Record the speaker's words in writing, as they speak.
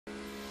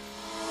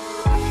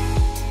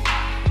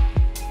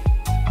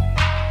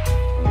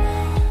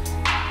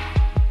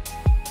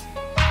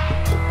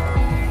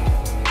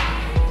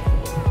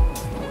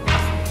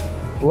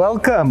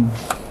Welcome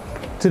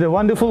to the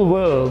wonderful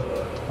world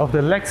of the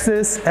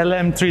Lexus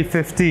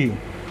LM350,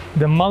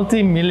 the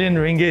multi-million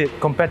ringgit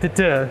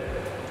competitor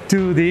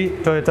to the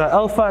Toyota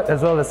Alphard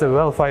as well as the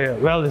Veilfire.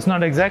 Well, it's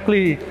not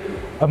exactly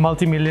a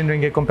multi-million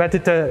ringgit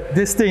competitor.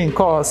 This thing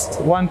costs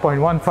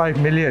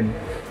 1.15 million.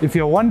 If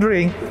you're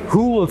wondering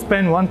who will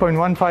spend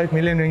 1.15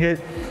 million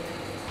ringgit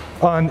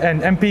on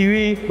an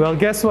MPV, well,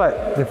 guess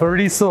what? They've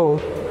already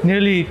sold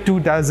nearly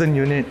 2,000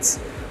 units.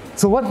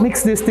 So what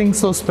makes this thing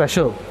so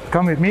special?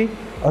 Come with me,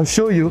 I'll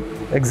show you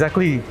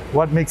exactly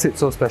what makes it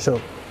so special.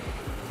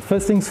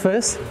 First things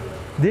first,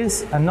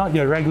 these are not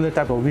your regular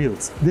type of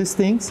wheels. These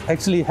things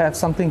actually have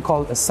something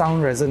called a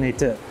sound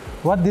resonator.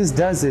 What this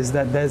does is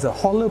that there's a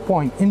hollow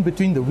point in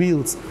between the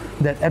wheels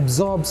that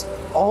absorbs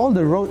all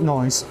the road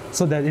noise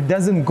so that it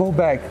doesn't go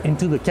back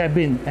into the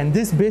cabin, and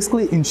this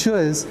basically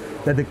ensures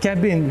that the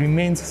cabin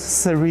remains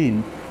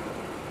serene.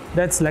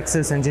 That's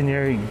Lexus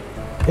engineering.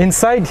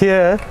 Inside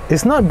here,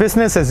 it's not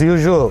business as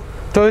usual.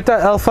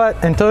 Toyota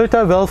Alphard and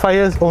Toyota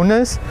Veilfire's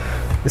owners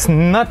is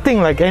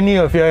nothing like any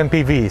of your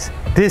MPVs.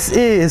 This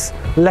is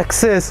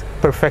Lexus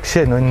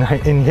perfection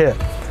in here.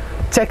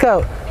 Check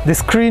out the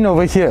screen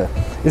over here.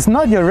 It's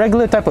not your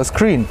regular type of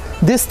screen.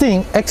 This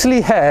thing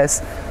actually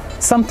has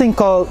something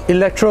called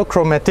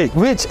electrochromatic,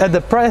 which at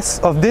the press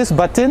of this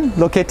button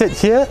located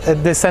here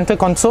at the center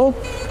console,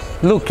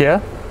 look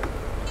here,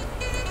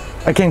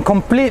 I can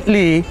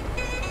completely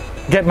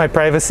get my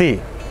privacy.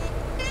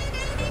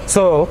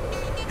 So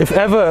if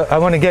ever I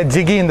want to get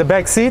jiggy in the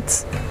back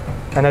seats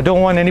and I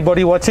don't want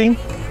anybody watching,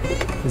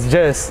 it's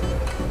just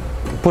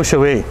push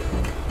away.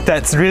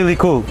 That's really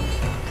cool.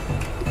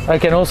 I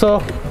can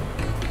also,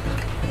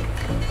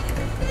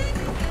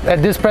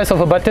 at this press of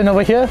a button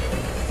over here,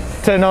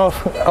 turn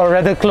off or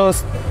rather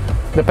close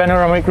the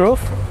panoramic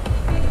roof.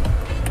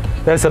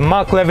 There's a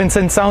Mark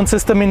Levinson sound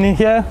system in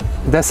here.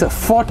 There's a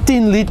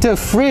 14-liter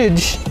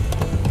fridge.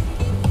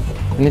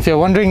 And if you're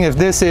wondering if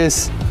this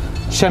is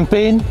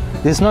champagne,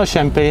 this is not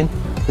champagne.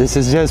 This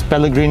is just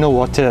Pellegrino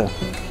water.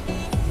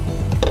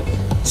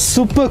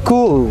 Super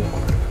cool.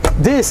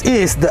 This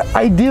is the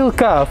ideal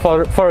car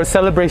for a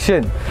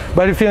celebration.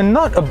 But if you're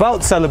not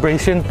about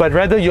celebrations, but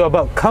rather you're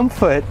about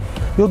comfort,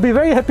 you'll be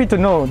very happy to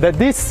know that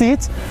these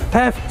seats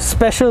have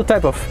special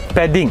type of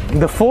padding.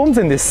 The foams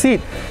in this seat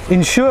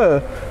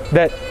ensure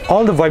that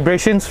all the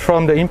vibrations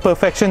from the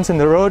imperfections in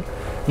the road,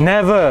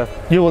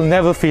 you will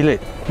never feel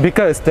it,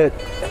 because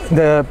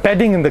the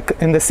padding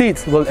in the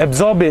seats will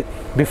absorb it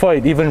before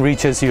it even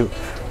reaches you.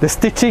 The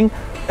stitching,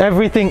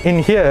 everything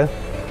in here,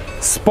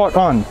 spot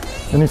on.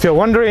 And if you're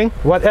wondering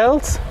what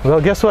else, well,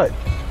 guess what?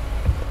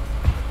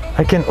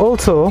 I can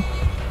also,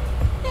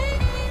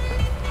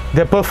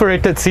 they're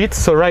perforated seats,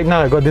 so right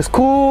now I got this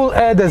cool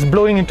air that's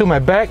blowing into my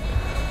back,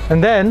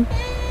 and then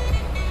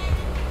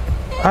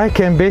I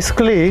can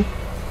basically,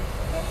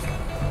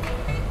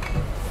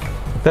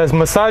 there's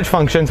massage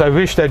functions. I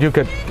wish that you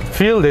could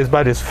feel this,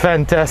 but it's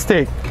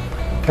fantastic.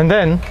 And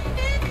then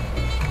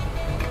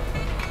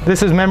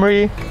this is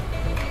memory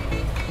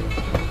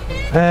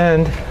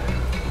and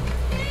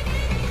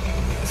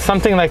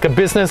something like a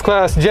business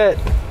class jet.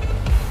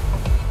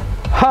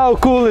 How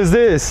cool is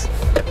this?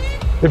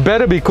 It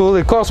better be cool.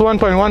 It costs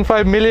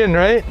 1.15 million,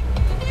 right?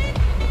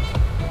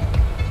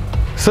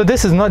 So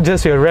this is not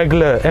just your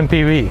regular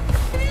MPV.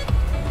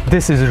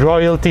 This is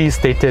royalty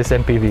status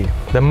MPV.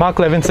 The Mark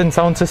Levinson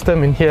sound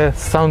system in here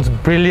sounds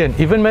brilliant.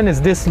 Even when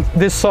it's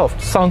this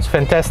soft, sounds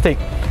fantastic.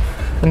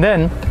 And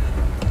then,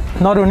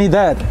 not only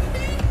that,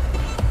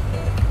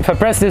 if I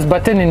press this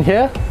button in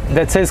here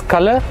that says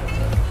color,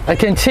 I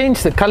can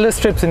change the color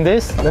strips in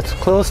this. Let's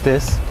close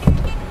this.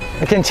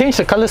 I can change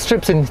the color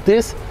strips in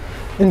this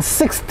in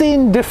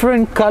 16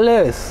 different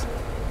colors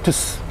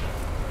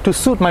to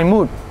suit my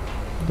mood.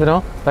 You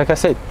know, like I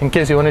said, in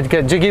case you want to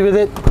get jiggy with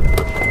it,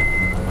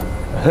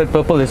 I heard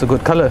purple is a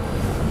good color.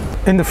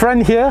 In the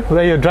front here,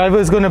 where your driver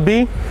is going to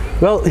be,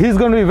 well, he's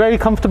going to be very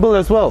comfortable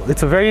as well.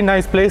 It's a very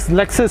nice place.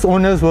 Lexus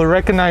owners will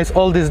recognize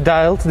all these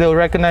dials. They'll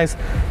recognize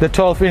the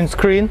 12-inch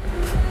screen,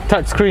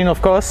 touch screen,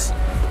 of course.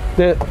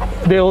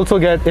 They also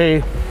get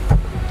a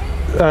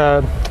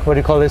what do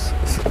you call this,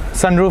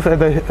 sunroof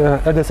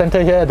at the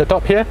center here, at the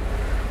top here.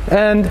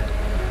 And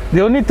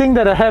the only thing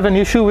that I have an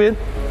issue with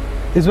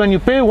is when you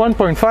pay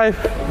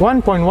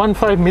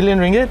 1.15 million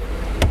ringgit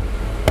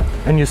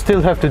and you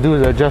still have to do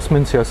the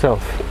adjustments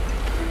yourself.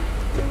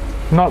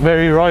 Not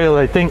very royal,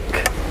 I think.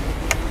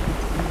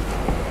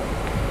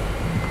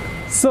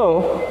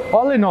 So,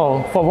 all in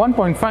all, for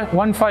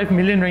 1.15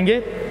 million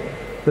ringgit,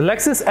 the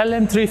Lexus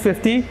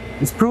LM350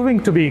 is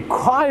proving to be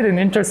quite an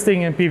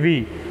interesting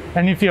MPV.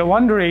 And if you're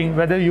wondering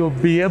whether you'll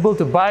be able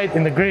to buy it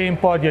in the grey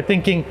import, you're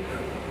thinking,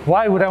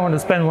 why would I want to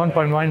spend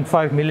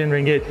 1.15 million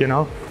ringgit, you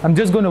know? I'm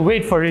just going to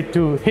wait for it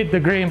to hit the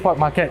grey import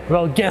market.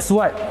 Well, guess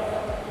what?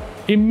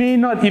 It may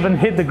not even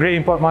hit the grey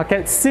import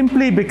market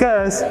simply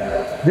because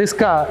this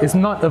car is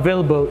not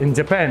available in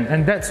Japan,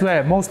 and that's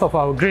where most of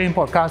our grey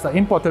import cars are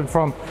imported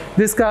from.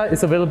 This car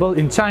is available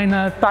in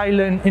China,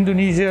 Thailand,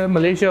 Indonesia,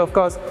 Malaysia of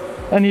course,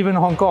 and even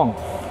Hong Kong.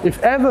 If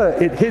ever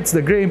it hits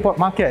the grey import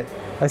market,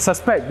 I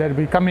suspect that it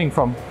will be coming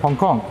from Hong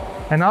Kong.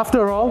 And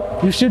after all,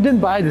 you shouldn't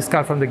buy this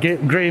car from the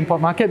grey import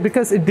market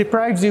because it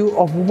deprives you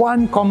of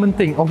one common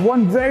thing, of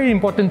one very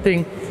important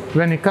thing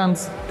when it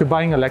comes to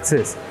buying a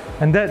Lexus.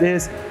 And that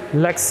is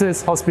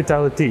Lexus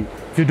hospitality.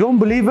 If you don't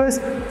believe us,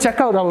 check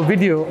out our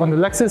video on the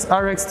Lexus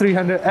RX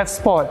 300 F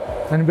Sport,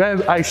 and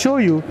where I show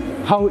you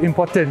how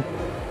important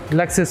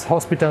Lexus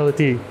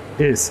hospitality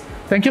is.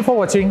 Thank you for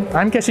watching.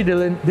 I'm Keshi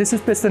Dylan. This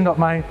is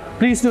Piston.my.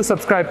 Please do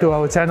subscribe to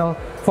our channel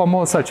for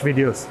more such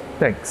videos.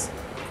 Thanks.